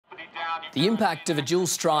The impact of a dual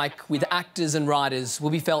strike with actors and writers will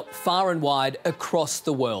be felt far and wide across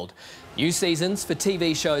the world. New seasons for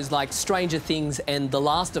TV shows like Stranger Things and The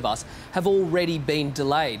Last of Us have already been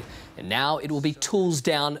delayed. And now it will be tools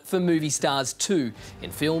down for movie stars too,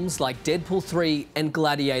 in films like Deadpool 3 and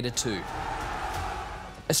Gladiator 2.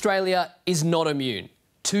 Australia is not immune.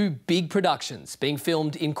 Two big productions being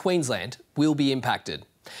filmed in Queensland will be impacted.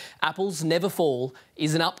 Apples Never Fall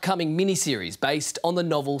is an upcoming miniseries based on the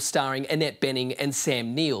novel starring Annette Bening and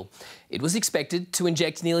Sam Neill. It was expected to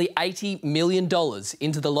inject nearly $80 million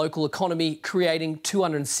into the local economy, creating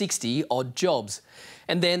 260 odd jobs.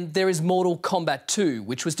 And then there is Mortal Kombat 2,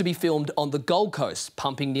 which was to be filmed on the Gold Coast,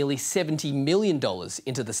 pumping nearly $70 million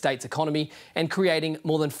into the state's economy and creating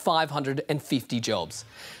more than 550 jobs.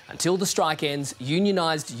 Until the strike ends,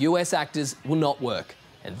 unionised US actors will not work.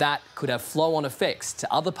 And that could have flow-on effects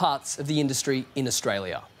to other parts of the industry in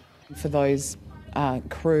Australia. For those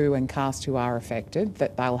crew and cast who are affected,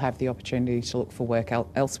 that they'll have the opportunity to look for work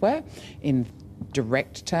elsewhere in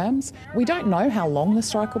direct terms. We don't know how long the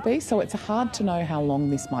strike will be, so it's hard to know how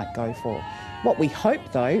long this might go for. What we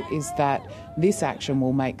hope, though, is that this action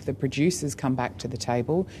will make the producers come back to the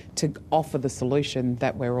table to offer the solution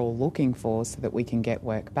that we're all looking for so that we can get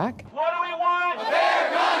work back.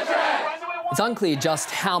 It's unclear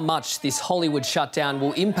just how much this Hollywood shutdown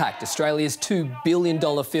will impact Australia's $2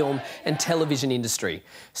 billion film and television industry.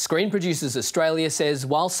 Screen Producers Australia says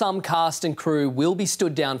while some cast and crew will be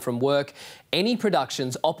stood down from work, any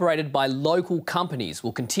productions operated by local companies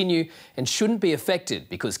will continue and shouldn't be affected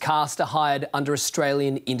because cast are hired under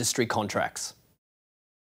Australian industry contracts.